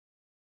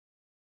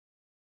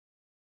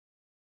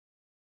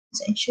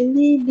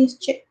Actually, this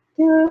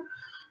chapter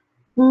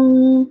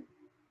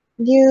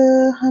dia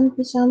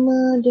hampir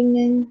sama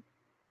dengan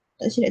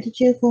tak silap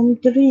teacher form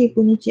 3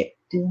 punya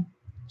chapter.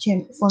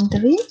 Form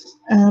 3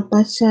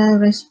 pasal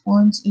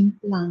response in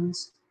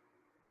plants.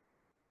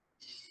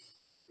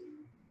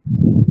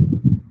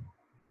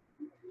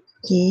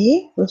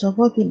 Okay, first of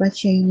all kita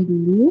baca ini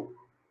dulu.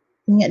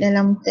 Ingat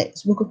dalam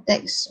teks, buku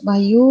teks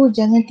bio,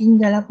 jangan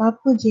tinggal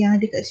apa-apa je yang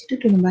ada kat situ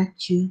tolong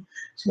baca.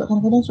 Sebab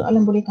kadang-kadang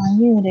soalan boleh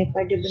tanya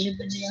daripada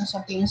benda-benda yang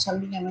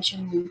sampingan-sampingan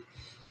macam ni.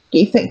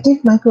 Okay, effective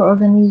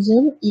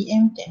microorganism,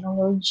 EM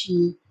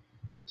technology.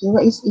 Okay,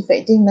 what is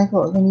effective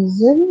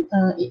microorganism?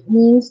 It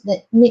means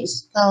that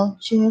mixed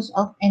cultures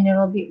of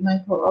anaerobic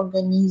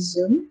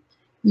microorganism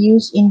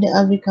used in the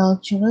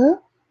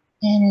agricultural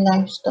and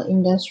livestock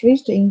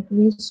industries to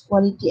increase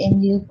quality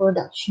and yield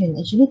production.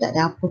 Actually tak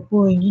ada apa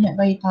pun, dia nak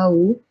bagi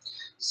tahu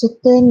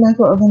certain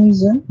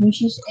microorganism which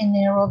is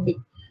anaerobic.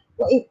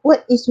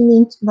 What is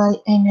meant by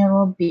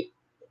anaerobic?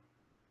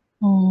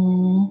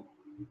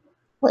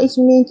 What is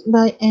meant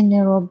by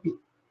anaerobic?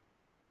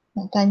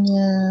 Nak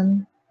tanya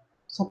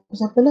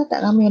siapa-siapa lah,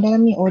 tak ramai dah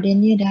ni. Oh,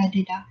 Daniel dah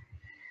ada dah.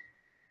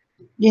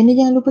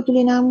 Daniel jangan lupa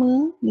tulis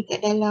nama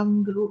dekat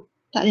dalam group.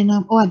 Tak ada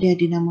nama. Oh, ada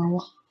nama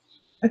awak.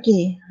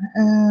 Okay.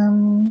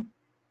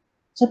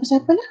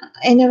 Siapa-siapa lah.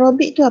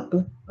 Anaerobic tu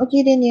apa?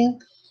 Okay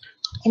Daniel.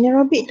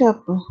 Anaerobic tu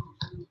apa?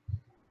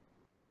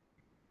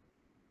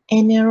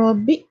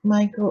 Anaerobic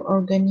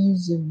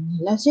microorganism.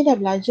 Last year dah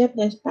belajar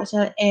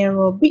pasal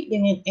aerobic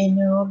dengan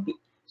anaerobic.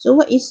 So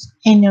what is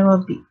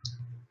anaerobic?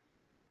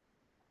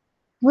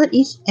 What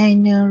is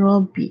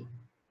anaerobic?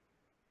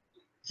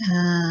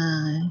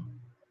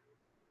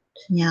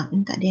 Senyap,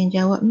 tak ada yang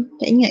jawab ni.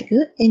 Tak ingat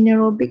ke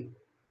anaerobic?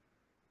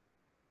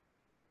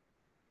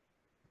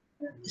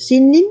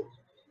 Sinlin?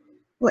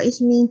 What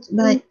is meant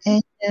by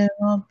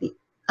anaerobic?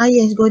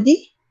 Yes,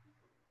 Godi?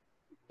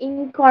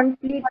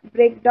 Incomplete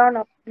breakdown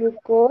of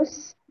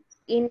glucose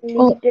in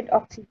limited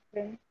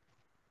oxygen.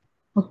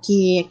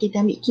 Okay,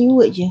 kita ambil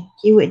keyword je.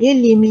 Keyword dia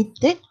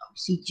limited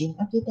oxygen.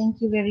 Okay, thank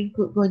you, very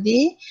good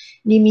Godi.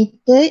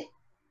 Limited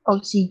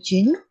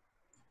oxygen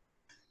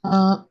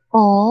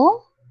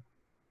or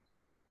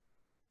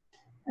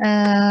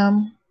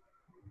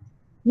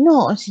no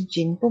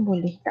oxygen pun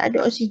boleh. Tak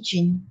ada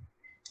oxygen.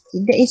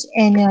 That is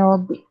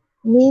anaerobic.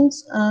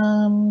 Means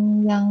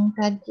yang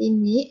tadi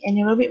ni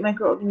anaerobic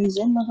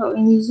microorganism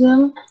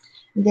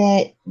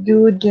that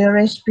do the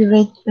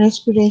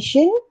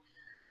respiration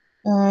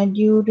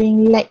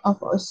during lack of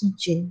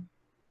oxygen.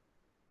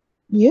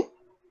 Ya?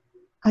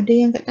 Ada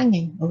yang kat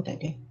tangan? Oh,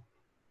 tak ada.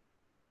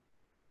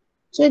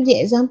 So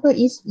the example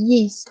is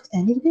yeast.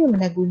 Ni kita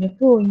memang dah guna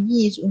pun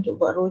yeast untuk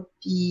buat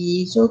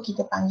roti. So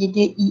kita panggil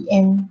dia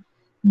EM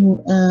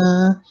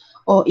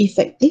or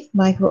effective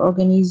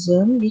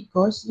microorganism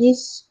because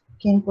yeast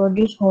can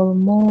produce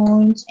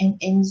hormones and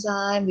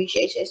enzymes which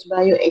act as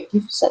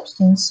bioactive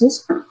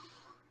substances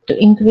to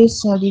increase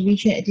cell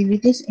division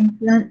activities in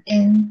plant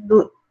and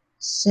root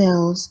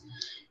cells.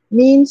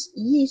 Means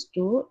yeast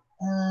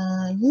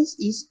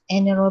is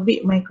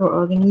anaerobic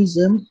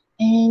microorganism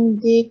and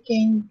they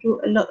can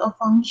do a lot of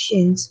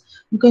functions.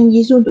 Bukan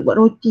yeast untuk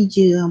buat roti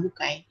je,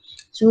 bukan.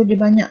 So dia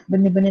banyak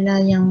benda-benda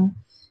lah yang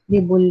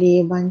dia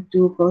boleh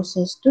bantu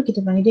proses tu.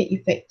 Kita panggil dia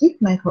effective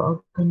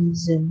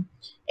microorganism.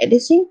 At the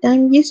same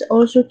time, yeast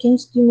also can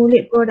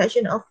stimulate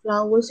production of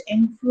flowers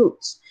and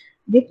fruits.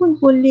 Dia pun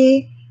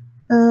boleh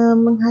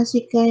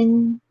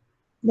menghasilkan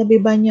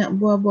lebih banyak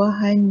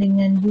buah-buahan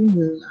dengan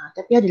bunga.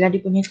 Tapi adalah dia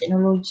punya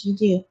teknologi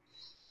dia.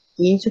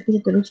 Okay, so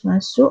kita terus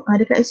masuk.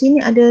 Dekat sini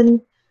ada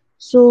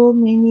so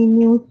many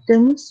new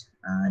terms.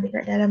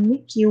 Dekat dalam ni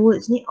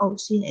keywords ni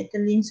auxin,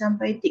 ethylene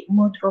sampai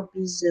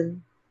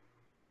thigmotropism.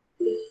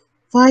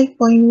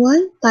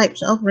 5.1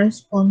 types of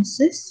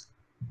responses.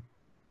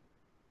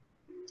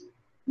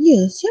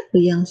 Ya, siapa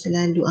yang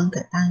selalu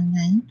angkat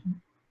tangan tu?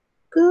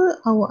 Ke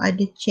awak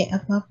ada check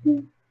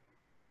apa-apa?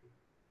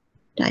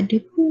 Tak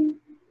ada pun.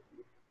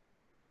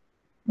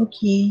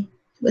 Okay,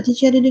 sebab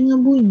teacher ada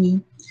dengar bunyi.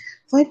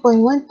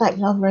 5.1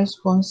 types of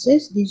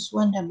responses. This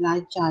one dah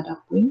belajar dah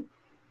pun.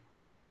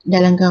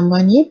 Dalam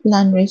gambar ni,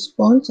 plant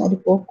response ada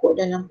pokok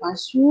dalam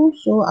pasu.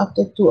 So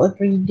after 2 or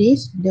 3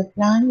 days, the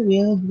plant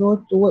will grow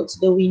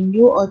towards the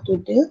window or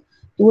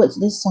towards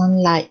the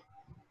sunlight.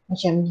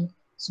 Macam ni.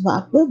 Sebab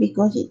apa?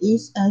 Because it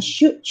is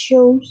shoot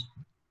shows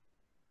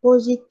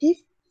positive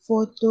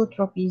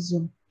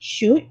phototropism.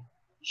 Shoot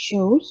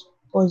shows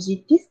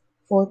positive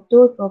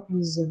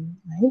phototropism.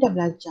 Ini dah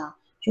belajar.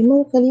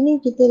 Cuma kali ni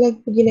kita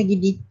pergi lagi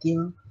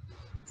detail.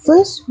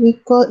 First, we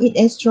call it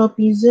as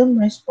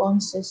tropism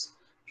responses.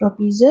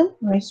 Tropism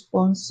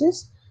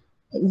responses.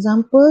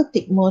 Example,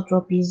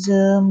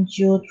 thigmotropism,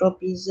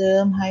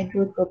 geotropism,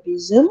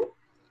 hydrotropism,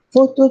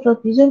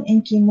 phototropism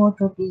and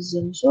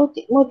chemotropism. So,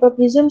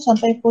 thigmotropism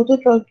sampai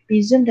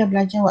phototropism dah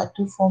belajar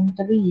waktu form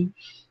 3.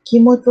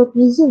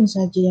 Chemotropism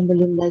saja yang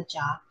belum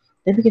belajar.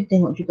 Tapi kita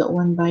tengok juga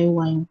one by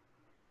one.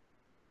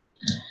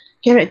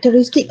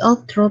 Characteristic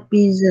of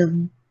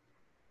tropism.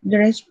 The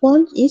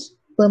response is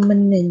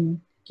permanent.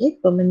 Okay,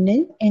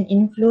 permanent and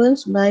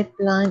influenced by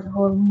plant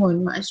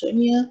hormone.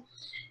 Maksudnya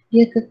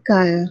dia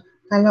kekal.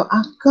 Kalau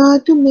akar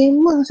tu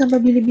memang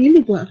sampai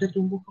bila-bila tu akan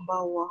tumbuh ke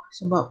bawah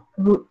sebab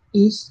root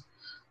is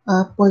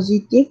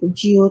positive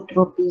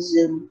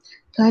geotropism.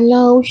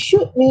 Kalau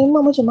shoot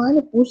memang macam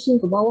mana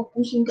pusing ke bawah,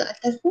 pusing ke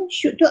atas pun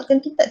shoot tu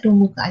akan tetap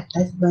tumbuh ke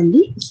atas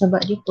balik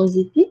sebab dia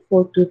positive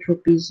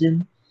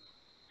phototropism.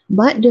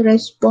 But the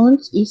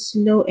response is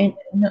slow and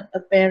not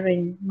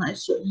apparent.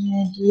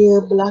 Maksudnya dia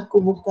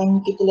berlaku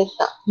bukan kita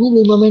letak ni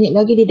 5 minit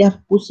lagi dia dah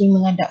pusing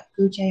menghadap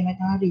ke cahaya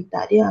matahari.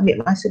 Tak, dia ambil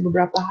masa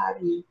beberapa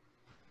hari.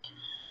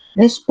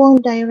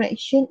 Response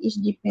direction is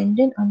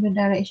dependent on the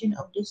direction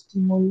of the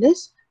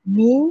stimulus.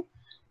 Mean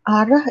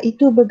arah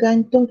itu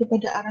bergantung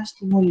kepada arah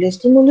stimulus.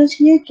 Stimulus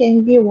here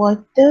can be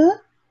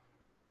water,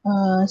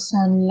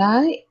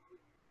 sunlight,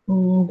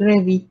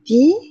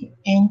 gravity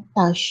and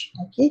touch.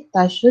 Okay,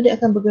 touch tu dia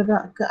akan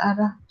bergerak ke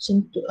arah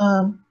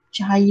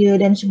cahaya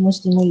dan semua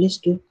stimulus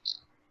tu.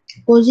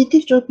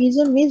 Positive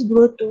tropism means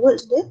grow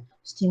towards the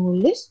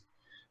stimulus.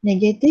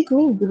 Negative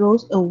means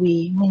grows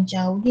away,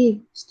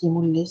 menjauhi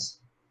stimulus.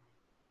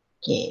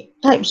 Okay,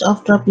 types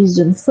of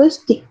tropism.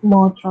 First,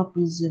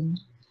 stigmotropism.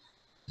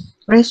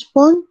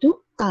 Respond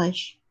to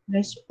touch.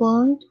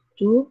 Respond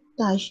to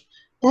touch.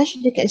 Touch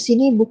dekat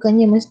sini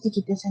bukannya mesti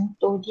kita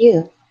sentuh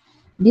dia.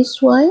 This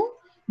one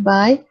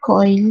by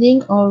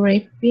coiling or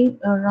wrapping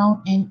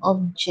around an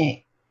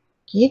object.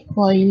 Okay,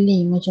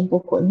 coiling macam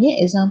pokok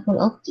ni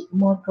example of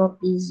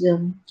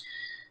stigmotropism.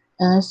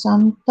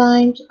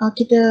 Sometimes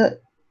kita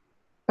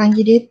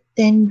panggil dia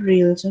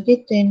tendrils.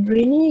 Okay,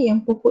 tendril ni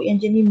yang pokok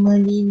yang jenis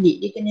melilit.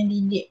 Dia kena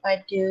lilit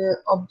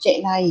pada objek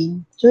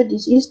lain. So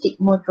this is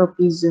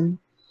stigmotropism.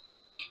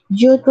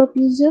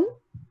 Geotropism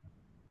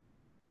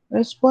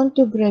respond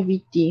to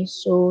gravity.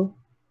 So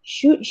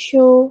should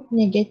show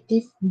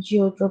negative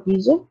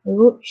geotropism,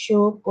 root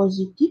show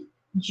positive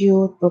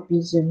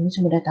geotropism. Ni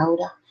semua dah tahu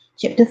dah.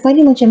 Chapter 5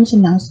 ni macam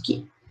senang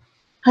sikit.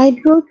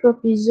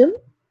 Hydrotropism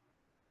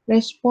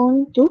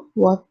respond to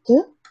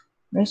water.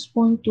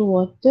 Respond to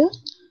water.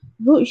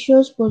 Root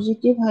shows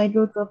positive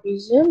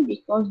hydrotropism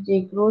because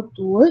they grow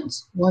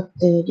towards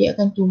water. Dia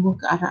akan tumbuh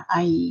ke arah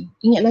air.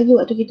 Ingat lagi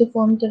waktu kita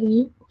form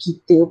 3?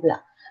 Kita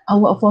pula.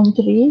 Awak form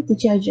 3,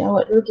 teacher ajar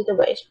awak dulu kita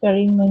buat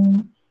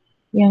eksperimen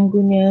yang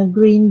guna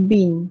green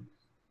bean,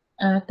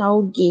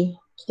 tauge.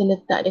 Kita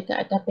letak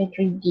dekat atas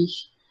petri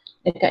dish,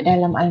 dekat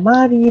dalam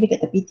almari,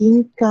 dekat tepi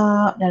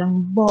tingkap,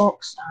 dalam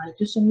box.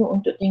 Itu semua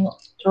untuk tengok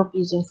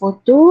tropism.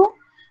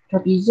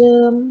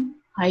 Phototropism,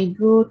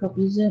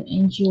 hydrotropism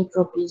and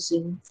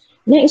geotropism.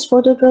 Next,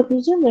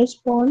 phototropism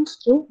responds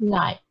to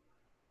light.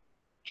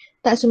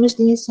 Tak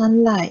semestinya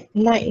sunlight,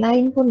 light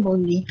lain pun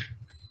boleh.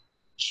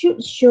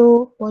 Should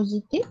show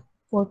positive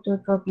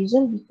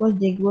phototropism because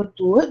they go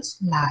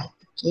towards light.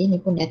 Okay, ni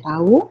pun dah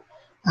tahu.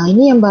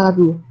 Ini yang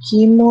baru,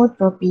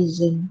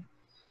 chemotropism.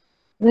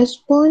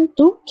 Respond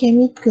to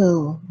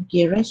chemical.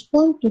 Okay,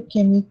 respond to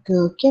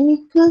chemical.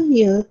 Chemical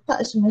here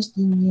tak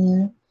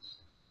semestinya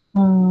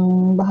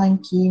bahan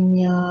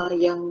kimia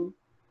yang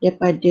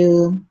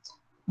daripada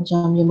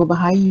macam yang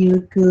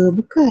berbahaya ke,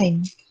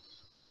 bukan.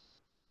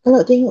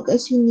 Kalau tengok kat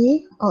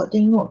sini, awak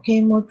tengok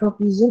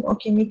chemotropism or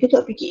chemical tu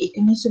awak fikir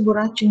kena sembuh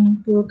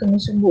racun ke, kena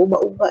sembuh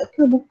ubat-ubat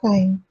ke,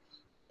 bukan.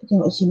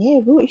 Tengok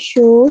sini, root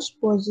shows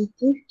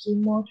positive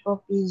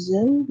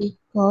chemotropism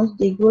because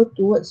they go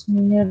towards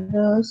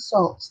mineral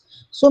salts.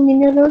 So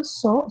mineral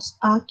salts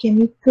are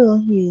chemical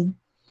here.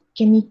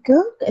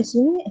 Chemical kat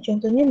sini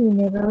contohnya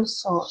mineral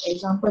salt.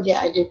 Example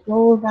dia ada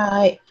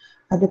chloride,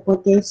 ada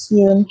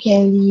potassium,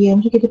 kalium.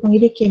 So kita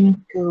panggil dia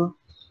chemical.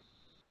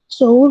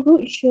 So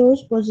root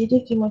shows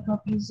positive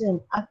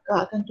chemotropism.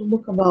 Akar akan tumbuh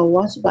ke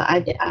bawah sebab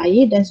ada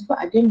air dan sebab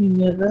ada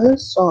mineral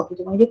salt.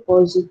 Kita panggil dia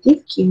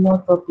positive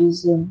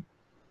chemotropism.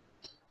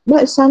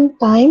 But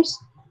sometimes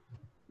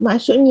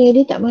maksudnya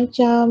dia tak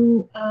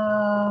macam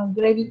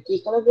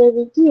gravity. Kalau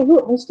gravity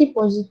root mesti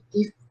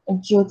positive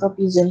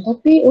geotropism.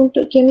 Tapi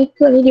untuk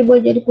chemical ni dia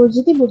boleh jadi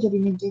positif, boleh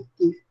jadi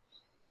negatif.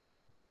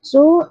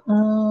 So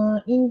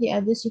in the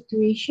other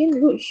situation,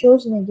 root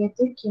shows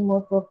negative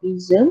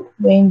chemotropism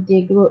when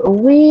they grow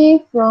away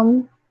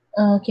from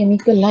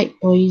chemical like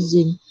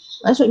poison.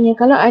 Maksudnya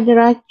kalau ada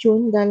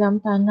racun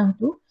dalam tanah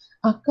tu,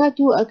 akar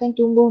tu akan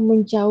tumbuh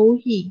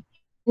menjauhi.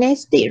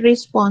 Nested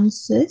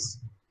responses.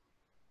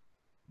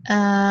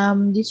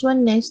 This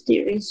one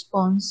nested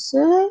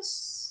responses.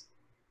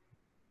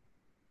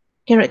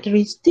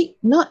 Characteristic,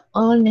 not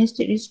all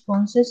nested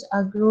responses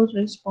are growth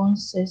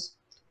responses.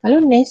 Kalau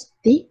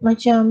nested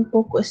macam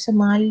pokok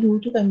semalu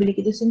tu kan bila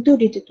kita sentuh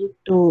dia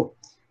tertutup.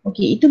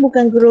 Okay, itu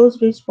bukan growth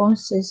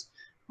responses.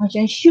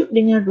 Macam shoot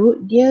dengan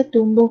root, dia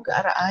tumbuh ke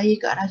arah air,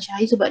 ke arah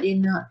cahaya sebab dia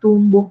nak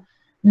tumbuh,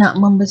 nak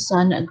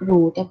membesar, nak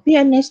grow. Tapi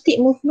nested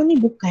movement ni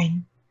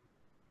bukan.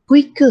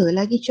 Quicker,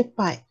 lagi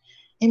cepat.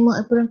 And more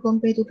apparent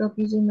compared to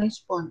tropism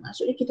response.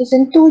 Maksudnya kita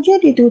sentuh je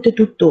dia tu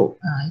tertutup.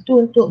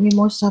 Itu untuk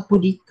Mimosa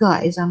pudica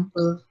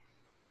example.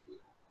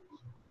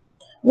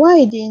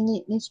 Why they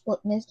need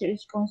nested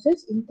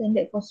responses?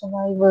 Intended for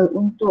survival,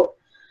 untuk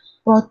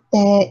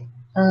protect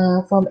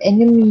from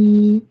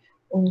enemy,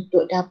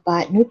 untuk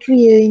dapat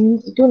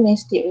nutrient, itu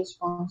nested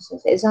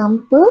responses.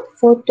 Example,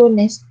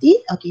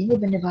 photonesty. Okay, ini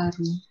benda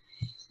baru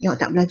yang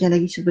tak belajar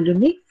lagi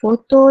sebelum ni.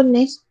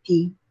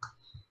 Photonesty.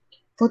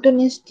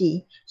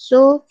 Photonesty.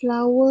 So,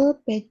 flower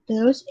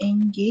petals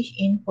engage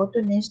in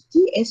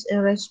photonesty as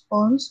a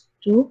response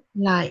to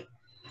light.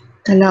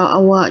 Kalau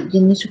awak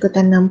jenis suka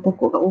tanam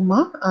pokok kat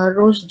rumah,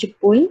 rose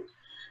Jepun,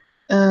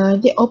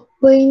 they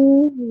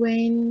open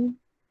when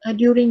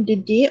during the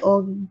day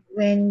or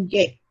when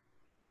get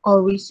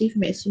or receive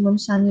maximum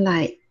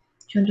sunlight.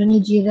 Contohnya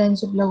jiran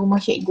sebelah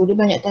rumah cikgu, dia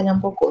banyak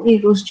tanam pokok ni,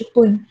 rose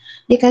Jepun.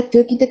 Dia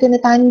kata kita kena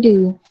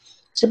tanda.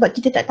 Sebab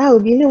kita tak tahu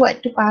bila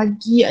waktu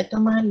pagi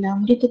atau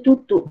malam dia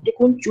tertutup, dia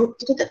kuncup,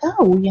 kita tak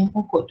tahu yang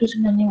pokok tu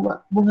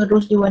sebenarnya bunga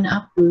rose dia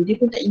warna apa. Dia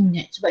pun tak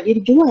ingat sebab dia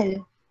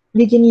jual.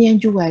 Dia jenis yang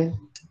jual.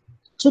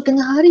 So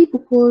tengah hari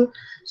pukul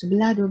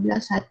 11, 12,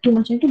 1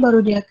 macam tu baru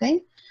dia akan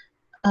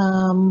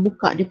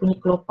buka dia punya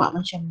kelopak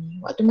macam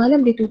ni. Waktu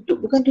malam dia tutup.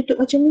 Bukan tutup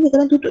macam ni,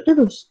 kadang tutup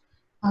terus.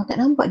 Tak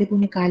nampak dia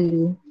punya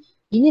colour.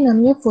 Ini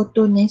namanya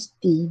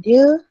photonesty.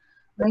 Dia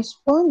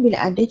respon bila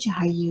ada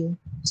cahaya.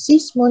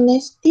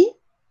 Seismonesty.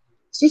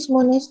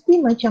 Seismonesty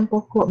macam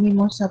pokok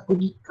Mimosa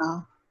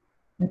pudica.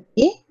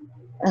 Okay.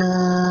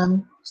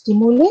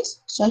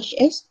 Stimulus such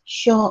as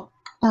shock,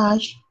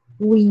 touch,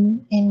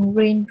 wind and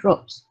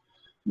raindrops.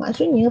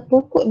 Maksudnya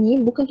pokok ni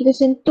bukan kita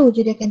sentuh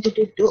je dia akan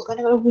tertutup.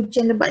 Kalau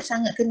hujan lebat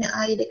sangat kena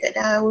air dekat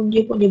daun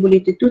dia pun dia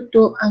boleh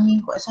tertutup. Angin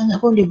kuat sangat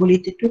pun dia boleh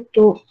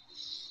tertutup.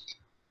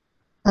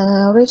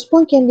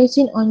 Respon can be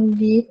seen on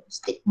leaf,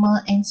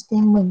 stigma and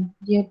stamen.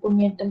 Dia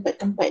punya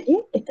tempat-tempat dia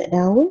dekat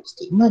daun,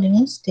 stigma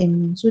dengan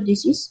stamen. So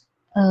this is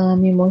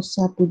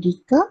Mimosa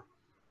pudica.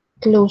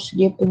 Close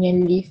dia punya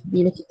leaf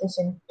bila kita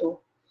sentuh.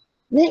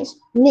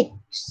 Next,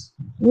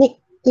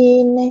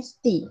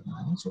 Nyctinesty.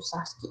 Ini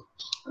susah sikit.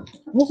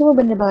 Ni semua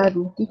benda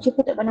baru. Teacher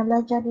pun tak pernah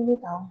belajar dulu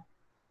tau.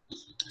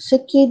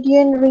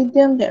 Circadian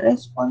rhythm that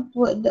respond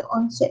toward the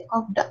onset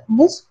of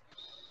darkness.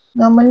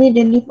 Normally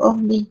the leaf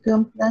of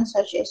ligum plants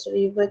such as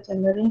river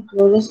tamarind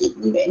closes its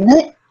leaf at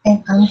night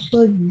and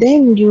unfurl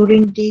them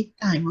during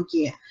daytime.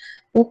 Okay.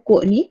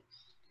 Pokok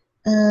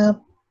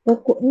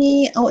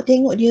ni awak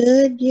tengok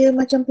dia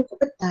macam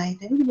pokok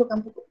petai tapi dia bukan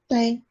pokok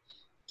petai.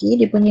 Okay,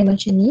 dia punya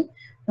macam ni.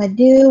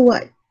 Pada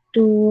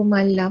waktu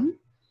malam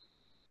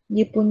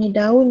dia punya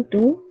daun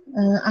tu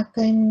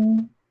akan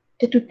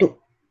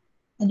tertutup.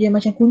 Dia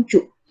macam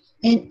kuncup.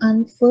 And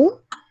unfurl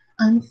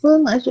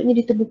maksudnya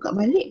dia terbuka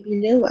balik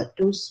bila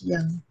waktu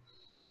siang.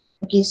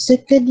 Okay,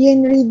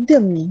 circadian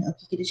rhythm ni.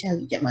 Okay, kita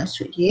cari sekejap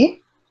maksud dia.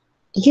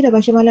 Teacher dah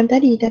baca malam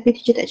tadi tapi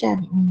teacher tak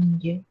cari.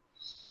 Dia.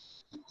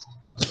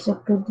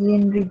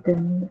 Circadian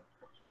rhythm.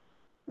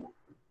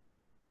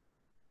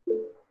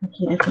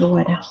 Okay, dah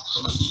keluar dah.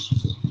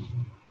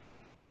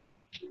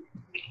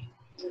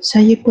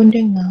 Saya pun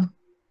dengar.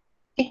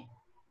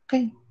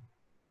 Kan?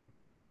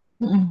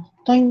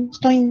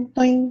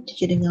 Toing,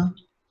 teacher dengar.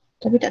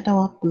 Tapi tak tahu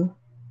apa.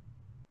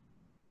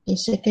 Okay,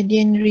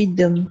 circadian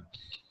rhythm.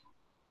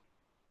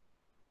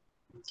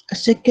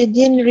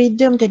 Circadian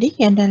rhythm tadi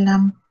yang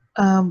dalam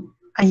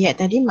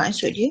ayat tadi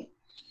maksud dia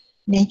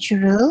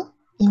natural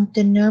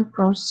internal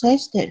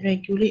process that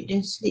regulate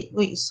the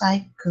sleep-wake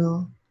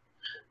cycle.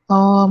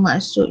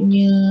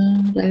 Maksudnya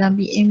dalam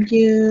BM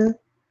dia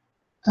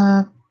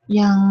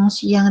yang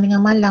siang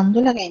dengan malam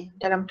tu lah kan,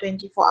 dalam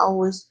 24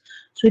 hours.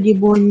 So dia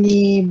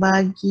boleh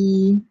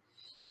bagi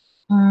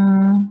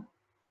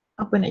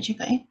apa nak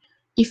cakap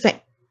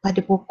efek pada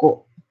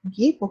pokok.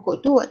 Okay,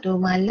 pokok tu waktu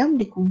malam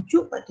dia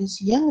kuncup, waktu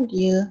siang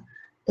dia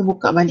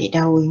terbuka balik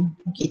daun.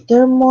 Okay,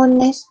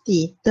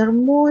 thermonesty.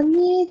 Thermo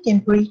ni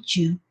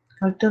temperature.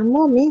 Kalau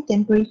thermo mean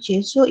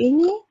temperature. So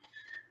ini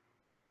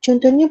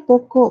contohnya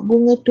pokok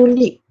bunga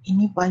tulip.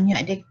 Ini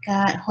banyak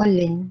dekat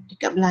Holland,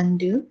 dekat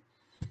Belanda.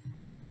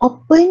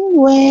 Open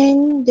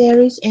when there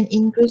is an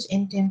increase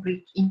in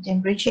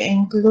temperature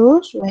and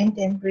close when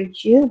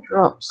temperature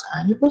drops.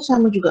 Ini pun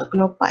sama juga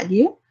kelopak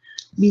dia.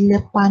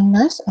 Bila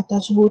panas atau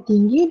suhu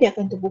tinggi dia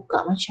akan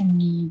terbuka macam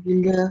ni.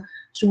 Bila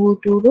suhu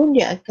turun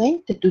dia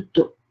akan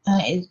tertutup.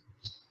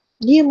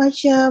 Dia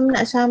macam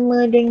nak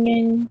sama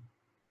dengan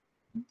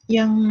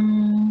yang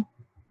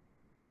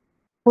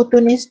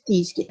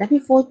photonesty sikit. Tapi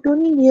photo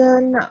ni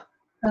dia nak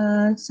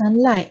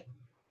sunlight.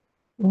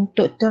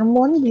 Untuk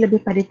thermo ni dia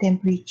lebih pada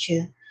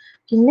temperature.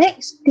 Okay,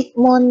 next,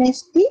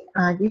 stigmonesty.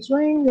 This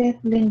one we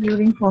have learned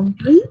during form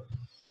 3.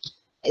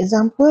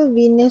 Example,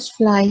 Venus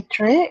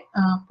flytrap.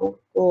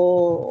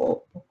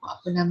 Pokok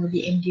apa nama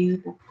BM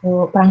dia,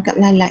 pokok perangkap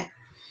lalat.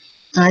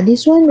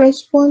 This one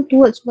respond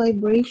towards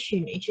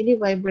vibration. Actually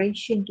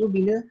vibration tu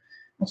bila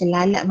macam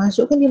lalat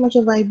masuk kan dia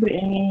macam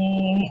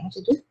vibrate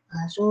macam tu.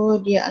 So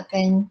dia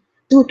akan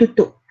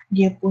tutup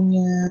dia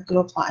punya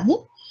kelopak ni.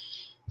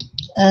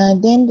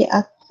 Then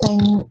dia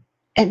akan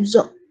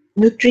absorb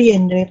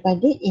nutrient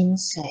daripada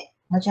insect.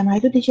 Macam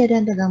hari tu teacher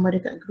ada hantar gambar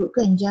dekat group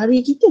kan,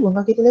 jari kita pun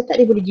kalau kita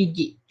letak dia boleh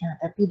gigit.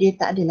 Tapi dia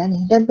tak adalah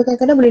ni dan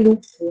kadang-kadang boleh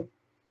lupa.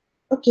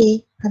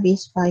 Okay,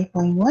 habis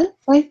 5.1.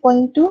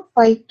 5.2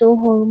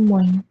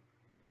 phytohormone.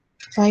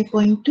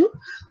 5.2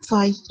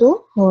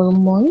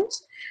 phytohormones.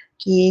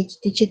 Okay,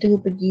 teacher terus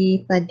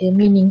pergi pada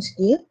meanings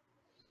dia.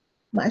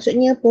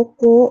 Maksudnya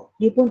pokok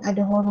dia pun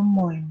ada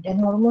hormon dan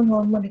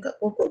hormon-hormon dekat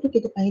pokok tu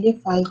kita panggil dia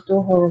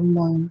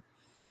phytohormone.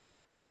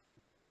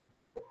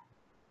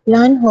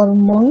 Plant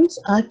hormones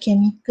are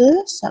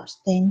chemical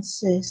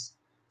substances,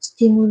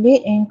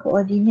 stimulate and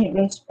coordinate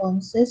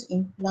responses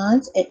in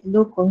plants at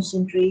low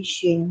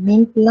concentration.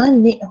 Mean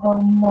plant need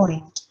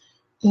hormone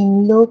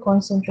in low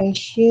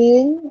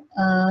concentration,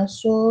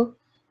 so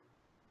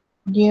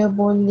dia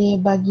boleh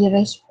bagi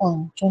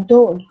respon.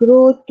 Contoh,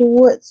 grow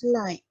towards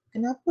light.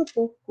 Kenapa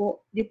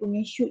pokok dia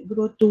punya shoot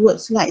grow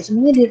towards light?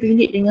 Sebenarnya dia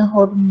relate dengan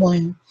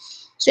hormon.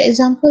 So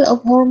example of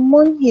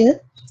hormone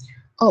here,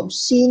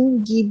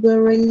 opsin,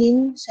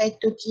 gibberellin,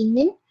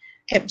 cytokinin,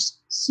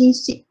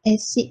 abscisic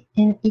acid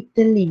and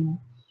ethylene.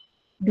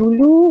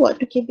 Dulu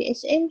waktu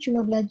KBSM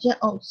cuma belajar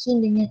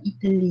opsin dengan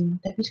ethylene.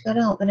 Tapi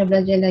sekarang awak kena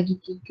belajar lagi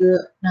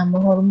 3 nama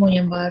hormon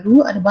yang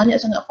baru. Ada banyak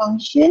sangat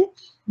function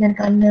dan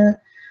kerana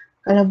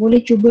kalau boleh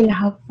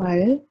cubalah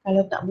hafal.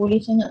 Kalau tak boleh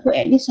sangat pun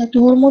at least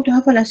satu hormon tu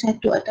hafal lah 1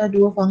 atau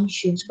 2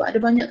 function. Sebab ada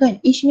banyak kan.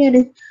 Each ni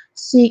ada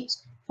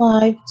 6,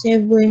 5,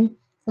 7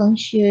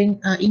 function.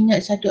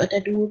 Ingat 1 atau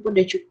 2 pun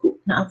dah cukup.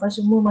 Nak hafal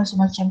semua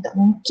macam-macam tak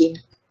mungkin.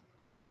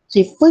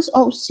 So first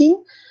opsin,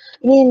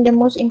 ini the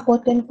most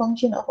important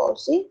function of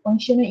opsin.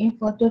 Functional in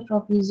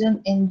phototropism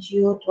and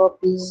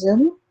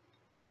geotropism.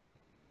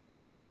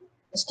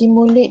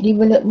 Stimulate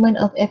development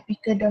of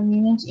apical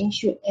dominance in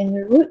shoot and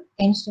root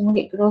and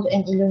stimulate growth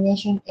and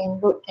elongation in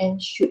root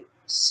and shoot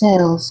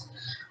cells.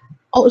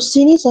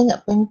 Opsin ni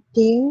sangat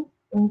penting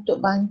untuk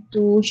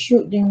bantu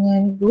shoot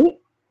dengan root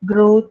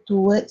grow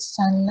towards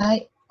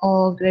sunlight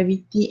or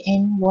gravity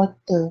and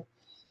water.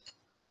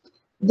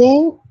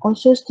 Then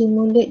also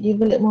stimulate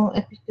development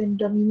of apical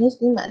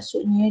dominance ni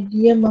maksudnya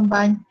dia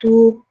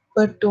membantu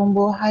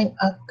pertumbuhan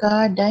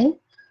akar dan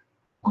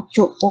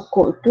pucuk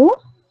pokok tu.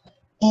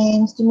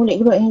 And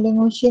stimulate growth and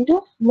elongation tu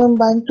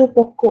membantu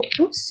pokok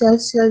tu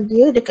sel-sel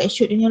dia dekat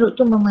shoot dengan root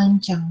tu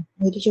memanjang.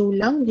 Jadi saya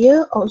ulang,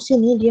 dia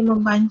opsin ni dia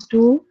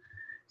membantu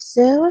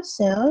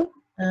sel-sel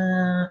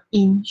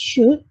in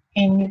shoot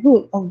and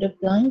root of the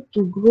plant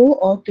to grow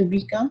or to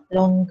become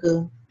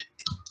longer.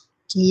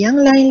 Okay, yang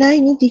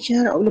lain-lain ni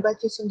teacher harap boleh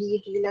baca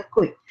sendiri je lah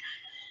kot.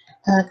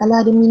 Kalau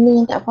ada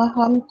meaning yang tak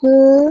faham ke,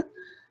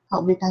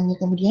 awak boleh tanya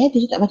kemudian.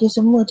 Teacher tak baca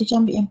semua, teacher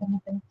ambil yang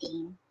paling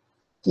penting.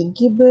 Okay,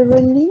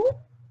 gibberellin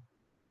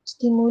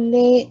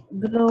stimulate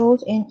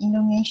growth and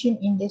elongation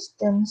in the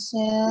stem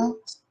cell,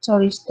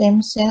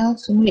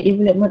 stimulate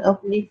development of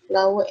leaf,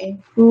 flower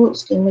and fruit,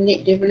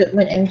 stimulate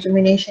development and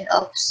germination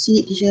of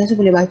seed. Teacher rasa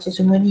boleh baca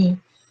semua ni.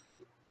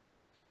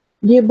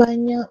 Dia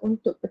banyak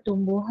untuk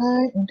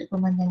pertumbuhan, untuk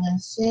pemandangan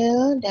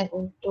sel dan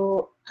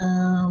untuk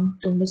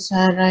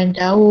pembesaran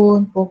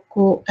daun,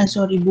 pokok,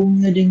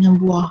 bunga dengan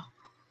buah.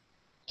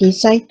 Okay,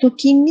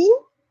 cytokinin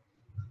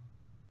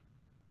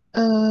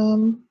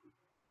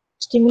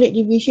stimulate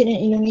division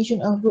and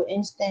elongation of root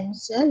and stem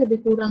cell, lebih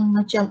kurang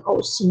macam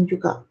opsin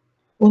juga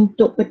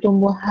untuk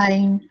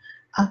pertumbuhan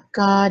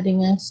akar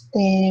dengan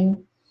stem.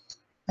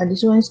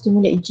 This one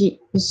stimulate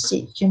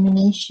seed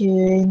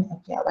germination.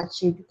 Okay, awak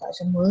baca juga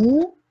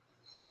semua.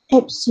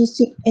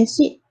 Abscisic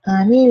acid,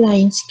 ni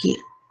lain sikit.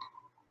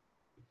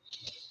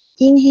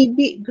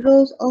 Inhibit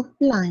growth of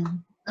plant,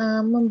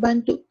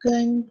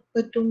 membantukan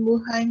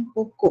pertumbuhan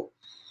pokok.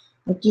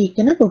 Okey,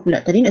 kenapa pula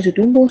tadi nak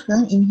suruh tumbuh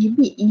sekarang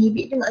inhibit?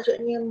 Inhibit tu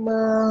maksudnya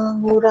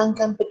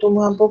mengurangkan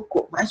pertumbuhan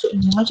pokok.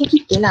 Maksudnya macam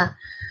kita lah.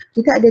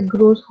 Kita ada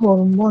growth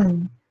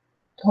hormone.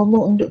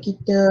 Hormon untuk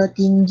kita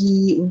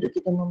tinggi, untuk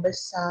kita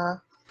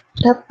membesar.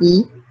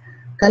 Tapi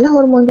kalau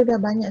hormon tu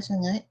dah banyak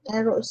sangat,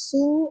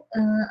 thyroxine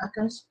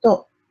akan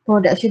stop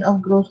production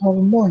of growth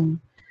hormone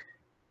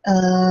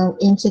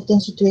in certain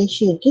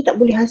situation. Kita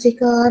tak boleh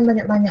hasilkan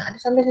banyak-banyak. Ada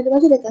sampai satu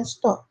masa dia akan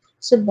stop.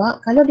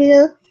 Sebab kalau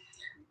dia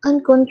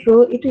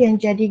uncontrolled, itu yang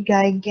jadi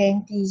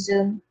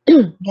gigantism.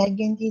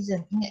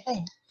 Gigantism, ingat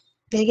kan?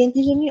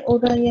 Gigantism ni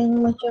orang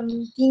yang macam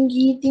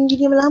tinggi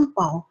dia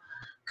melampau.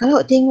 Kalau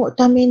tengok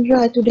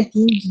Tamendra tu dah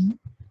tinggi,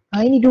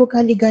 ini 2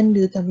 kali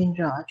ganda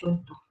Tamendra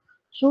contoh.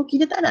 So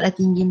kita tak naklah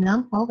tinggi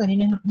melampau kan,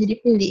 dia nak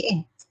jadi pelik kan.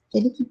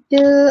 Jadi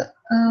kita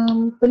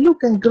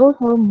perlukan growth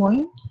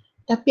hormone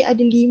tapi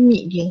ada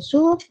limit dia.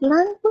 So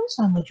plant pun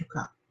sama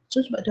juga.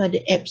 So sebab tu ada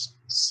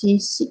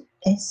abscisic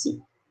acid.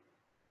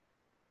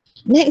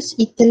 Next,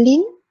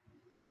 ethylene.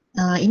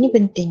 Ini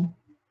penting.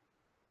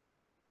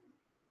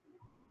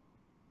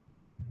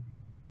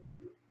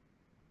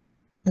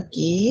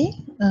 Okay.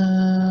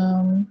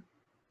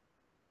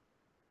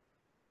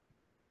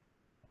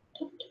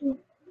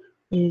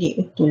 Pelik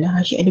betul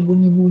lah, asyik ada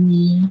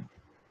bunyi-bunyi.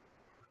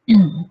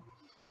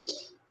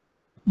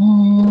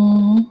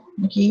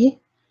 Okay.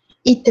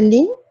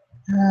 Ethylene.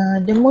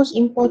 The most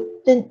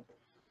important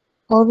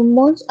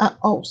hormones are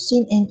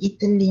opsin and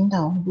ethylene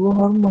tau. 2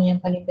 hormon yang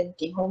paling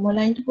penting. Hormon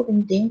lain tu pun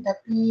penting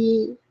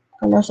tapi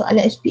kalau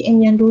soalan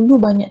SPM yang dulu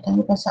banyak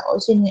tanya pasal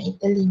opsin dan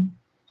ethylene.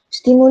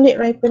 Stimulate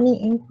ripening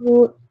in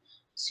fruit,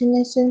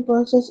 senescence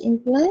process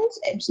in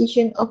plants,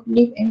 abscission of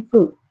leaf and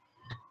fruit.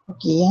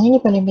 Okey, yang ini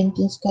paling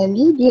penting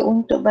sekali, dia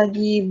untuk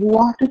bagi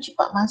buah tu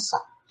cepat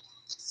masak.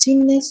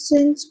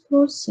 Senescence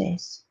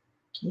process.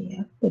 Okey,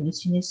 apa ni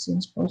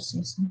senescence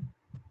process ni?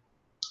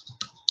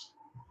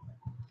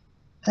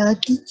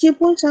 Teacher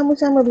pun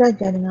sama-sama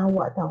belajar dengan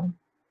awak tau.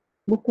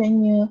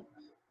 Bukannya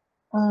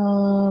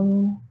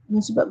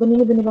sebab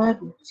benda ni benda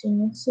baru.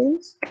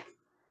 Senescence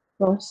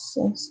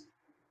process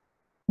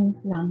in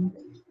plant.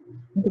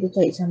 Kita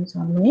cari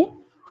sama-sama.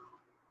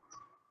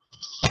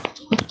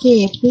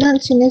 Okay,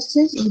 plant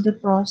senescence is the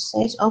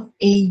process of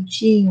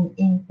aging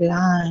in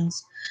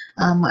plants.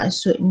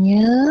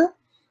 Maksudnya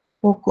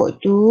pokok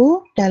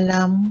tu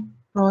dalam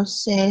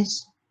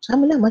proses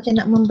sama lah macam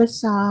nak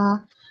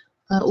membesar,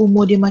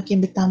 umur dia makin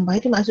bertambah,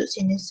 itu maksud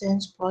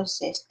senescence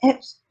process.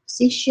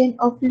 Abscission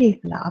of leaf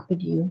lah, apa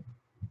dia?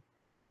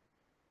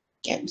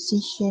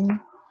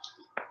 Abscission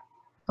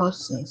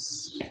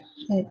process.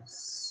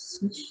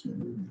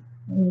 Abscission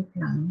in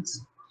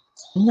plants.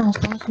 Senang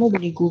sekarang semua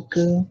boleh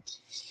Google.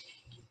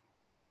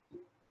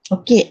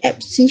 Okay,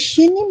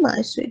 abscission ni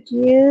maksud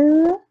dia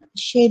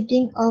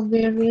shedding of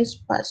various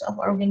parts of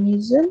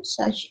organism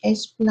such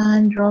as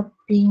plant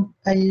dropping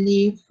a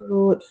leaf,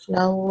 fruit,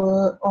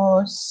 flower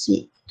or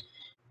seed.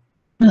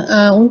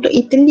 Untuk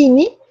Italy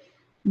ni,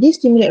 dia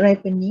stimulate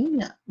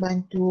ripening, nak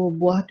bantu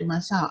buah tu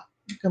masak.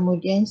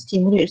 Kemudian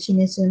stimulate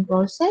senescence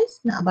process,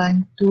 nak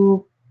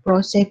bantu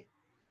proses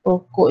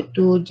pokok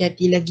tu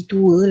jadi lagi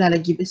tua lah,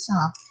 lagi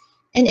besar.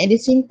 And at the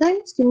same time,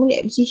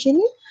 stimulate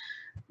abscission ni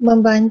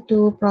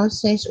membantu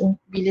proses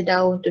bila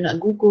daun tu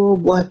nak gugur,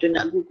 buah tu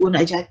nak gugur,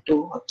 nak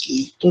jatuh.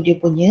 Okey, tu dia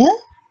punya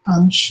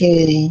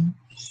function.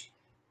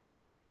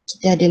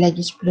 Kita ada lagi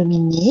 10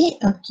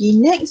 minit. Okay,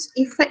 next,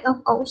 effect of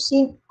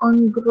auxin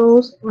on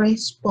growth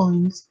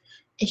response.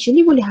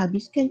 Actually boleh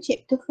habiskan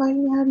chapter 5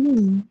 ni hari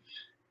ni.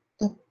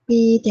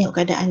 Tapi tengok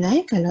keadaan lah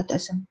kalau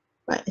tak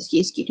sempat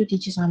sikit-sikit tu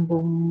teacher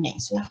sambung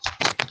next lah.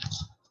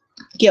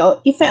 Okay,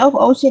 effect of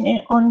auxin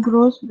on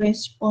growth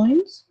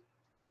response.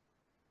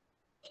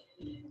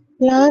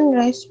 Plant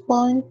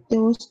respond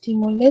to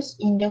stimulus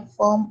in the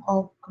form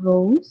of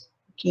growth.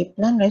 Okay,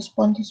 plant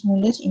respond to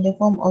stimulus in the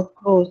form of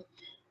growth.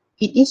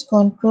 It is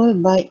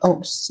controlled by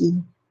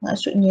auxin.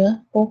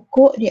 Maksudnya,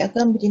 pokok dia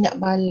akan bertindak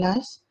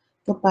balas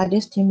kepada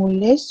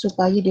stimulus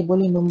supaya dia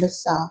boleh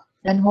membesar.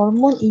 Dan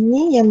hormon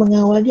ini yang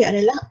mengawal dia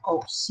adalah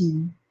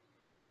auxin.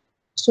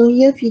 So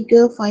here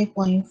figure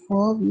 5.4,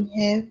 we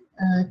have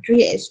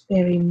 3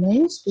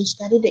 experiments to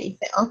study the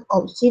effect of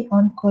auxin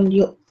on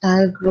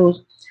coleoptile growth.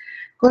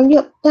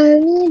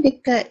 Coleoptile ni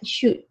dekat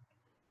shoot.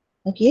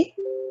 Okay.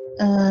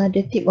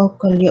 The tip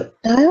of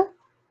coleoptile.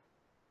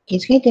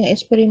 Okay, sekarang tengok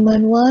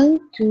eksperimen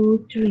 1,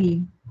 2, 3.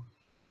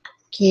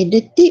 Okay,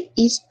 the tip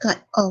is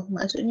cut off.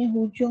 Maksudnya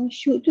hujung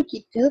shoot tu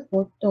kita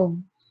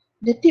potong.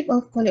 The tip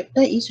of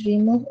coleoptile is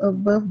removed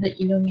above the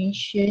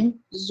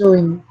elongation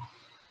zone.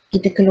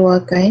 Kita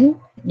keluarkan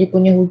dia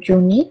punya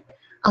hujung ni.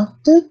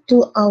 After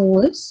 2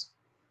 hours,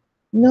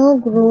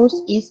 no growth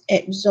is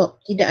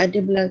absorbed. Tidak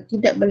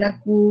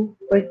berlaku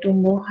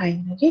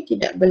pertumbuhan. Okay,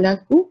 tidak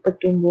berlaku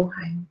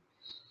pertumbuhan.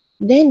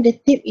 Then the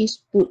tip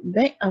is put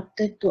back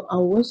after 2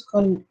 hours,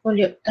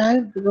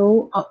 coleoptile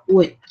grow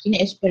upward.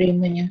 Ini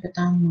eksperimen yang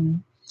pertama.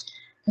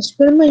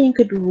 Eksperimen yang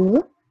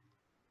kedua,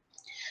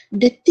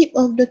 the tip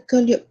of the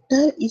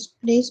coleoptile is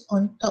placed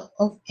on top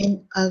of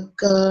an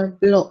agar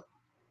block.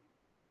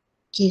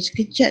 Okay,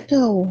 sekejap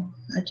tau.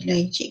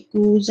 Adalah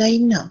Cikgu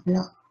Zainab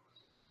pula.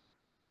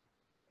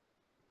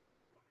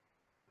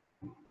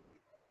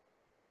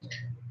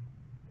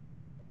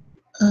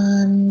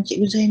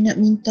 Cikgu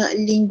Zainab minta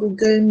link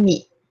Google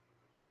Meet.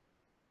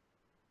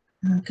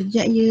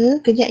 Kejap ya.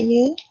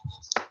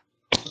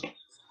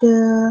 Kita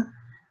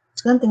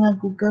sekarang tengah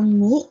Google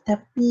Meet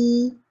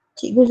tapi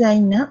Cikgu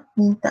Zainab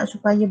minta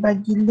supaya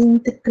bagi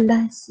link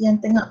kelas yang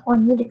tengah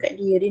on ni dekat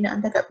dia. Dia nak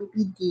hantar kat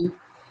PPD.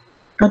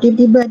 Kalau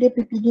tiba-tiba ada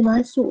PPD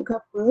masuk ke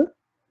apa,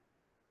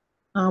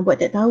 buat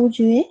tak tahu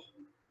je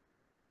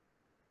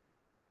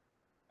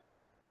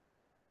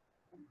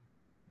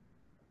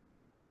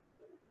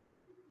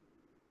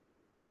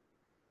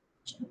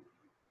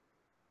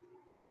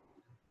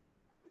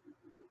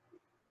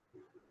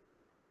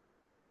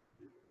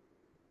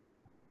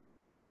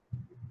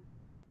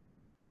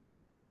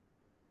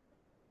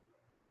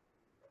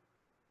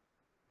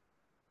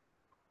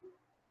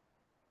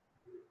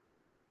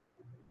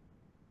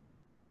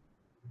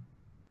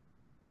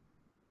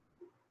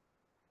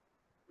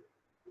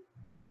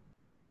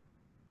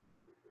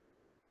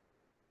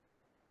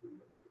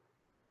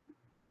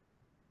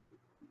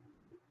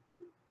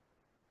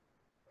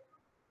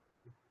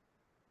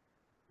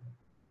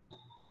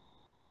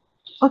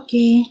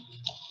Okay.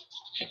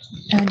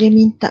 Dia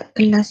minta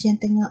kelas yang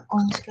tengah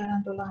on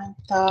sekarang tolong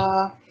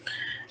hantar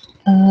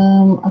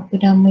apa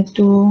nama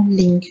tu,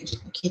 link.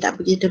 Okay, tak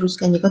apa, dia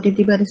teruskan je. Kalau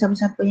tiba-tiba ada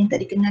siapa-siapa yang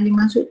tak dikenali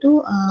masuk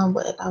tu,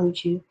 buat tak tahu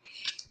je.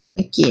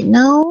 Okay,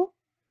 now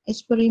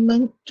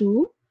experiment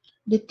 2.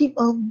 The tip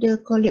of the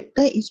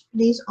coleoptile is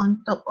placed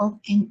on top of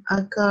an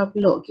agar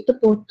block. Kita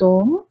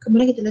potong,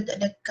 kemudian kita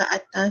letak dekat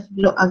atas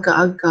blok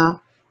agar-agar.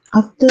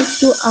 After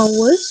 2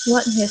 hours,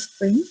 what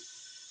happened?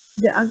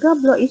 The agar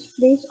block is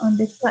placed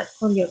on the cut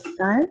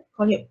coleoptile.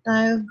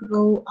 Coleoptile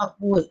grow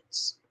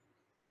upwards.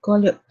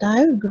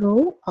 Coleoptile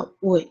grow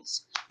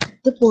upwards.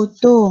 Kita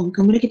potong,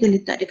 kemudian kita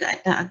letak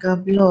dekat atas agar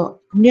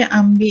block. Kemudian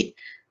ambil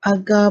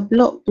agar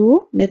block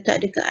tu,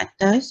 letak dekat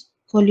atas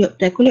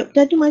coleoptile.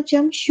 Coleoptile tu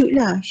macam shoot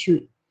lah,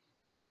 shoot.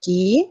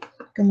 Okay,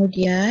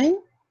 kemudian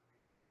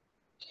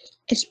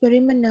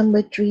experiment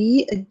number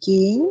 3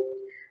 again.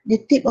 The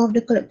tip of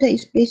the coleoptile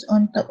is placed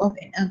on top of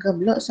an agar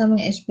block.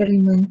 Sama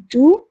experiment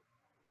 2.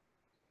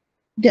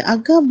 The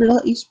agar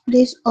block is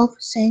placed off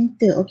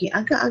center. Okay,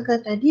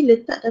 agar-agar tadi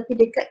letak tapi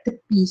dekat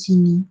tepi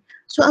sini.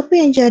 So apa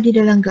yang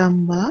jadi dalam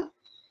gambar?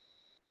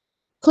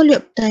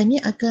 Coleoptile ni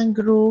akan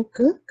grow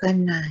ke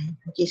kanan.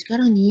 Okay,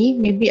 sekarang ni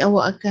maybe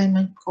awak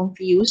akan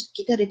confused.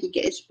 Kita ada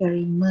 3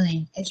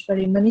 eksperimen.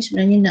 Eksperimen ni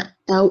sebenarnya nak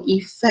tahu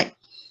effect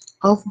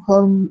of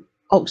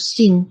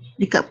auxin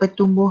dekat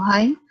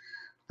pertumbuhan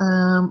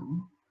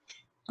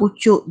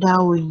pucuk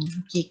daun.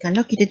 Okay,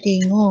 kalau kita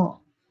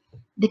tengok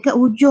dekat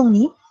ujung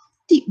ni,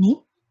 tip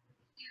ni,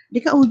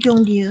 dekat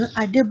ujung dia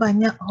ada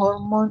banyak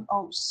hormon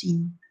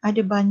auxin. Ada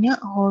banyak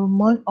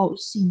hormon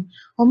auxin.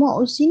 Hormon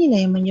auxin ni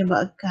lah yang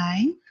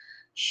menyebabkan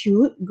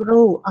should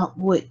grow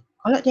upward.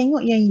 Kalau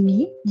tengok yang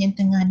ini, yang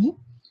tengah ni,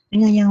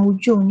 dengan yang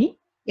hujung ni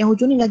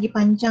lagi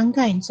panjang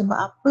kan? Sebab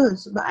apa?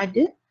 Sebab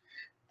ada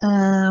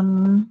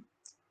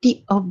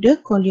tip of the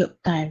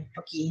coleoptile.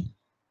 Okay.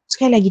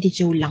 Sekali lagi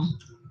dia ulang.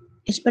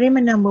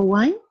 Eksperimen number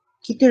 1,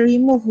 kita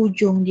remove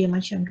hujung dia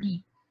macam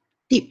ni.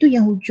 Tip tu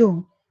yang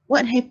hujung.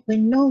 What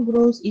happened? No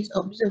growth is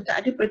observed.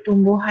 Tak ada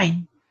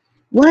pertumbuhan.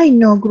 Why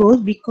no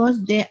growth? Because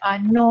there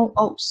are no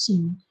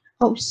auxin.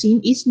 Auxin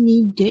is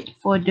needed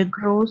for the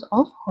growth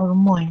of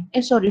hormone.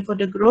 For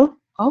the growth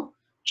of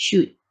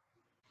shoot.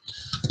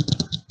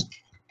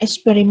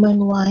 Experiment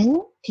 1,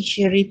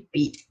 teacher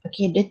repeat.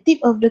 Okay, the tip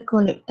of the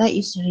coleoptile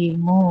is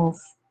removed.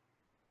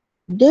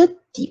 The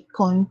tip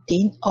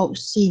contain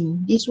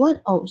auxin. This one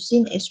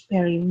auxin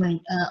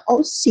experiment.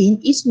 Auxin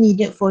is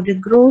needed for the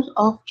growth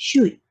of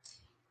shoot.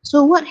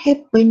 So what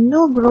happened?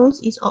 No growth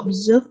is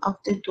observed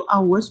after 2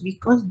 hours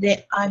because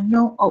there are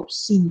no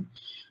auxin.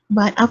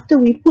 But after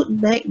we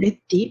put back the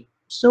tip,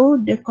 so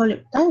the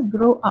coleoptile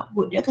grow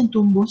upward. Dia akan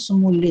tumbuh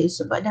semula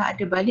sebab dah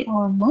ada balik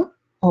hormon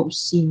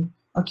auxin.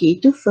 Okay,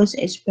 itu first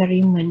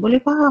experiment.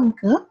 Boleh faham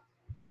ke?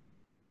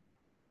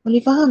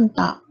 Boleh faham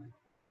tak?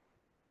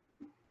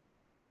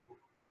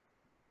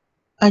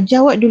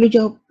 Jawab dulu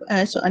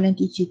soalan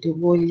teacher tu.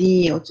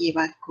 Boleh. Okay,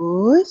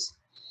 bagus.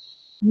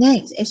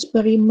 Next,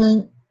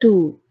 experiment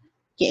 2.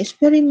 Okay,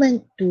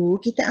 eksperimen tu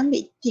kita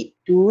ambil tip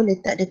tu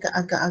letak dekat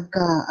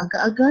agar-agar.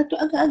 Agar-agar tu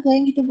agar-agar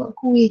yang kita buat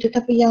kuih tu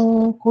tapi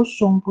yang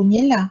kosong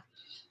punya lah.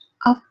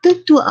 After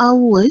 2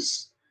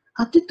 hours,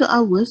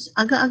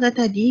 agar-agar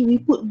tadi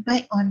we put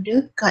back on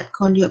the cut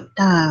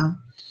coleoptile.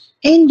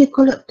 And the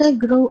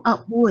coleoptile grow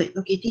upward.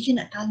 Okay, teacher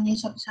nak tanya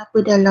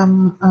siapa-siapa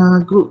dalam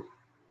group,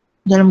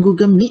 dalam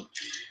Google Meet.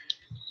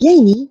 Yang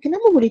ini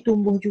kenapa boleh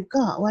tumbuh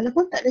juga?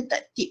 Walaupun tak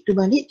letak tip tu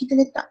balik, kita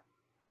letak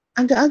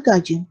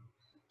agar-agar je.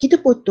 Kita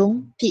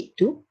potong tip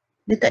tu,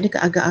 letak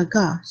dekat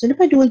agar-agar.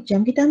 Selepas 2 jam,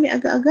 kita ambil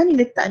agar-agar ni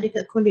letak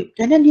dekat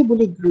coleoptile dan dia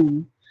boleh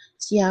grow.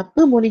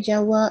 Siapa boleh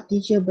jawab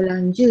teacher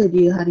belanja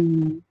dia hari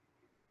ni?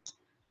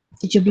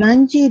 Teacher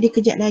belanja dia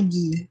kejap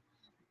lagi.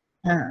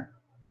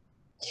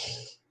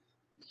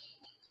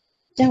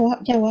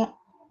 Jawab.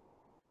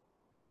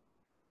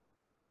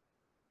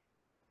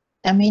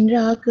 Tak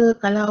Mendra ke?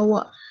 Kalau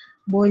awak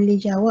boleh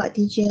jawab,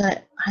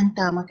 teacher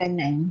hantar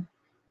makanan.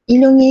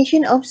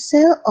 Elongation of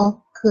cell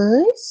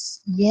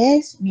occurs.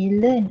 Yes,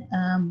 Milan.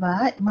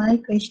 But my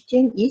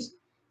question is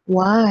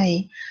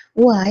why?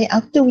 Why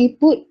after we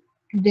put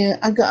the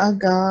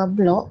agar-agar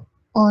block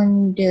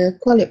on the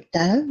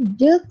coleoptile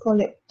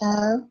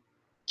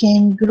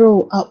can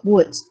grow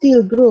upwards,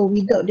 still grow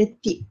without the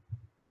tip.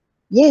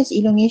 Yes,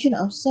 elongation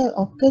of cell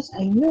occurs,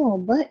 I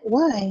know, but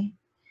why?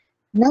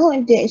 Now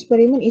the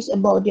experiment is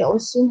about the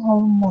auxin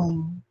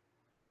hormone.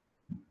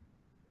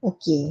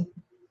 Okay,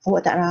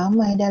 awak tak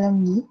ramai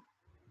dalam ni.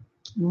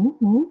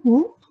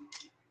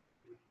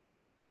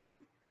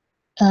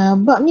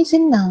 Bab ni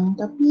senang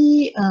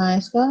tapi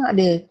sekarang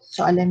ada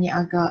soalan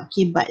yang agak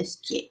kebat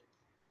sikit.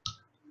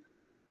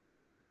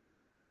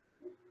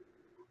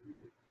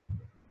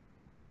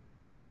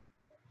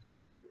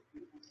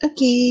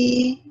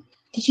 Okay,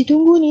 teacher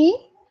tunggu ni.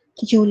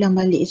 Teacher ulang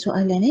balik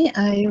soalan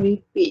I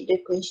repeat the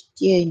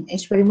question.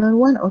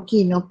 Experiment 1,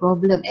 okay, no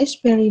problem.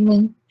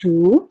 Experiment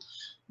 2,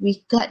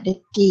 we cut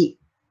the tip,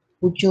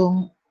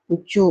 ujung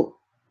pucuk.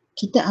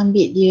 Kita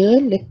ambil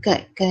dia,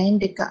 lekatkan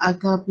dekat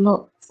agar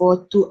block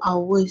for 2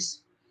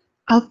 hours.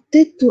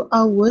 After 2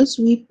 hours,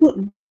 we put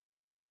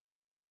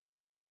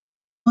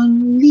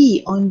only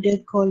on the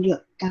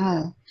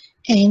coleoptile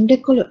and the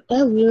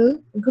coleoptile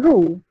will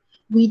grow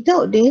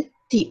without the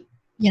tip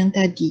yang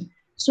tadi.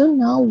 So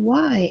now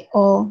why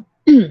or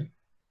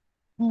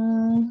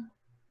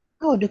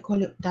how the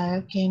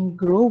coleoptile can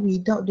grow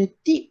without the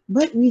tip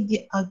but with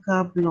the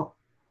agar block?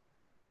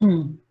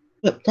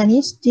 Coleoptile ni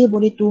still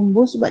boleh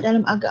tumbuh sebab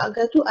dalam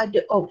agar-agar tu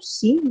ada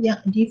auxin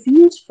yang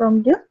diffused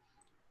from the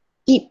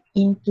tip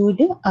into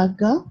the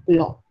agar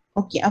block.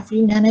 Okay,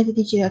 Afrina, nanti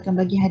teacher akan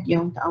bagi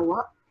hadiah untuk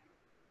awak.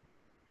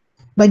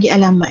 Bagi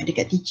alamat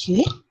dekat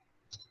teacher.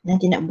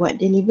 Nanti nak buat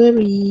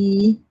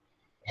delivery.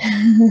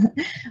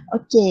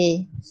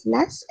 Okay,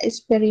 last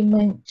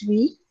experiment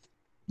 3.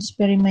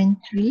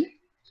 Experiment 3.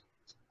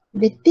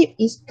 The tip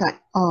is cut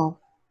off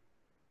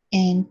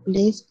and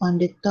placed on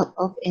the top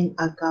of an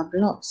agar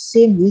block.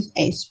 Same with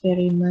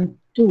experiment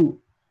 2.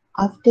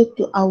 After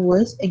 2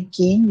 hours,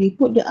 again we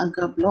put the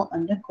agar block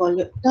on the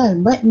coleoptile.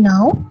 But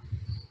now,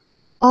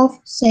 off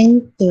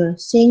center,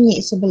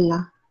 sengit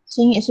sebelah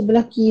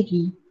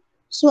kiri.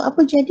 So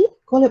apa jadi?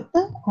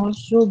 Coleoptile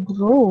also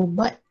grow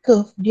but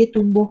curve, dia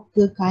tumbuh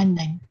ke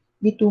kanan.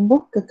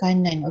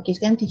 Okay,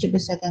 sekarang teacher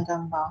besarkan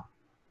gambar.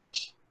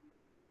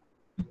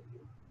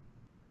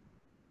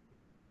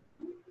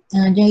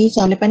 Jangan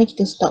risau, lepas ni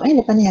kita stop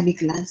lepas ni habis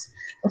kelas.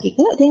 Okay,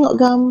 kalau tengok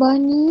gambar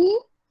ni,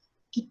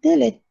 kita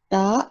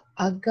letak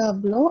agar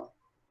block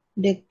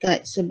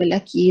dekat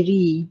sebelah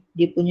kiri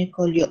dia punya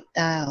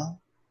coleoptile.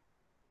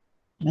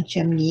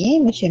 Macam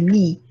ni.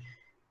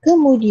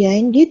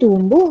 Kemudian dia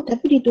tumbuh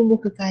tapi dia tumbuh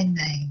ke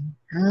kanan.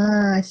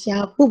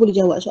 Siapa boleh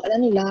jawab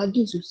soalan ni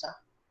lagi susah.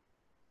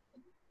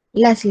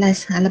 Last.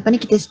 Lepas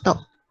ni kita stop.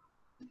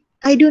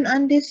 I don't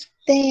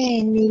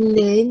understand,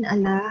 Milan.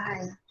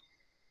 Alah.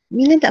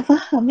 Milan tak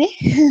faham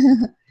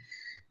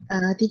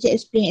Teacher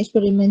explain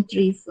experiment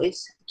 3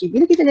 first. Okay,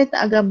 bila kita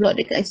letak agar block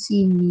dekat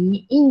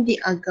sini, in the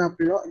agar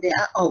block there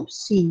are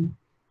auxin.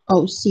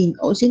 Auxin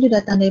tu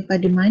datang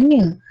daripada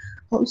mana?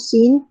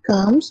 Auxin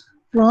comes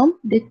from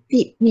the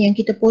tip ni yang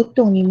kita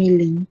potong ni,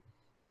 Milan.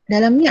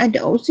 Dalam ni ada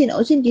auxin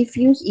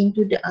diffuse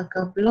into the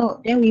agar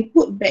block. Then we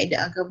put back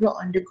the agar block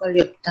on the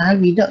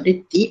coleoptile without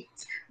the tip.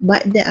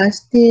 But there are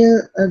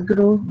still a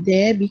growth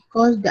there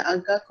because the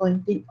agar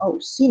contain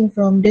auxin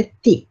from the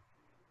tip.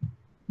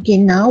 Okay,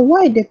 now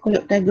why the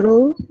coleoptile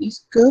growth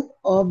is curved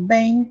or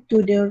bent to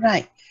the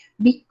right?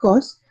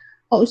 Because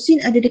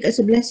auxin ada dekat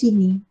sebelah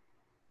sini.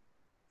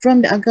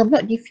 From the agar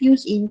block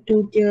diffuse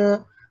into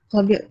the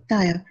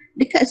coleoptile.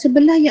 Dekat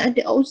sebelah yang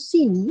ada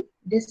auxin ni,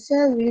 the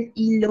cell will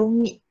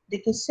elongate. The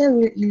cell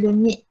will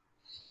elongate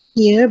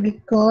here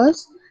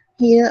because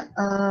here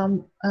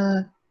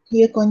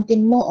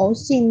contain more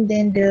auxin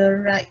than the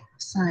right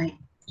side.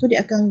 So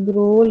dia akan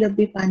grow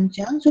lebih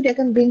panjang, so dia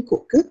akan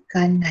bengkok ke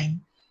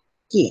kanan.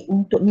 Okay,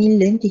 untuk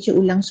Milan, teacher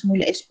ulang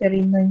semula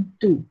eksperimen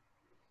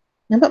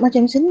 2. Nampak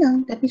macam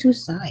senang tapi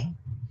susah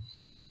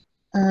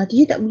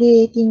teacher tak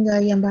boleh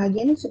tinggal yang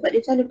bahagian ni sebab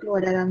dia selalu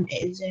keluar dalam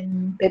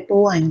exam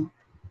paper 1.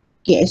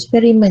 Okay,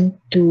 eksperimen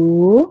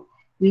 2,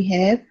 we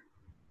have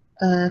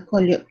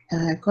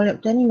coleoptile.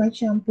 Coleoptile ni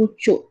macam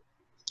pucuk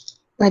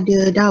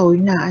pada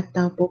daun lah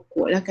atau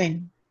pokok lah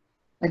kan.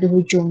 Pada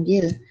hujung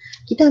dia.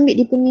 Kita ambil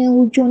dia punya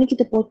hujung ni,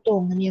 kita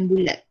potong yang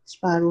bulat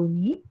separuh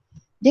ni.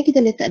 Dan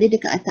kita letak dia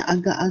dekat atas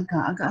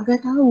agar-agar. Agar-agar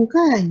tahu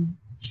kan.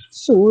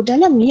 So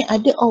dalam ni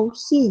ada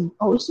auxin.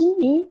 Auxin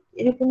ni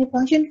dia punya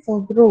function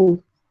for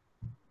growth.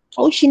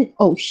 Auxin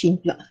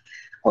pula.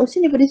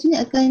 Auxin daripada sini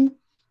akan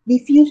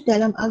diffuse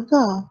dalam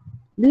agar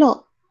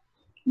block.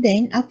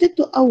 Then after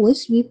 2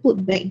 hours, we put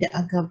back the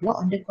agar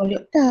block on the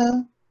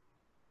coleoptile.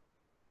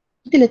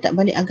 Kita letak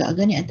balik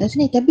agar-agar ni atas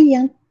ni. Tapi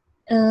yang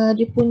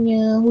dia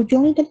punya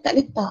hujung ni tak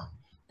letak.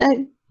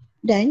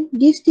 Dan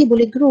dia still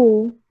boleh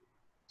grow.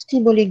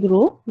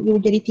 Dia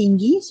jadi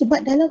tinggi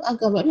sebab dalam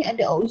agar block ni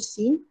ada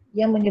auxin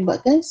yang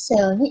menyebabkan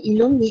sel ni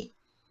elongate.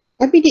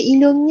 Tapi dia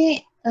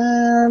elongate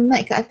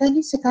naik ke atas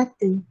ni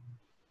sekata.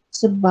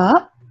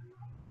 Sebab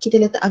kita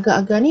letak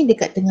agar-agar ni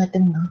dekat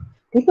tengah-tengah.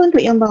 Tapi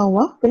untuk yang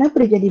bawah,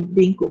 kenapa dia jadi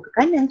bengkok ke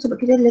kanan? Sebab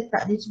kita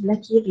letak di sebelah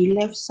kiri,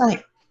 left side.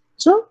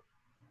 So,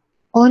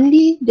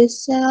 only the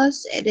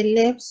cells at the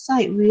left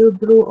side will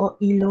grow or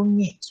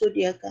elongate. So,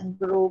 dia akan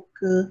grow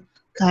ke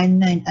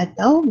kanan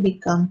atau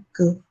become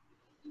curve.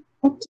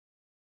 Okay.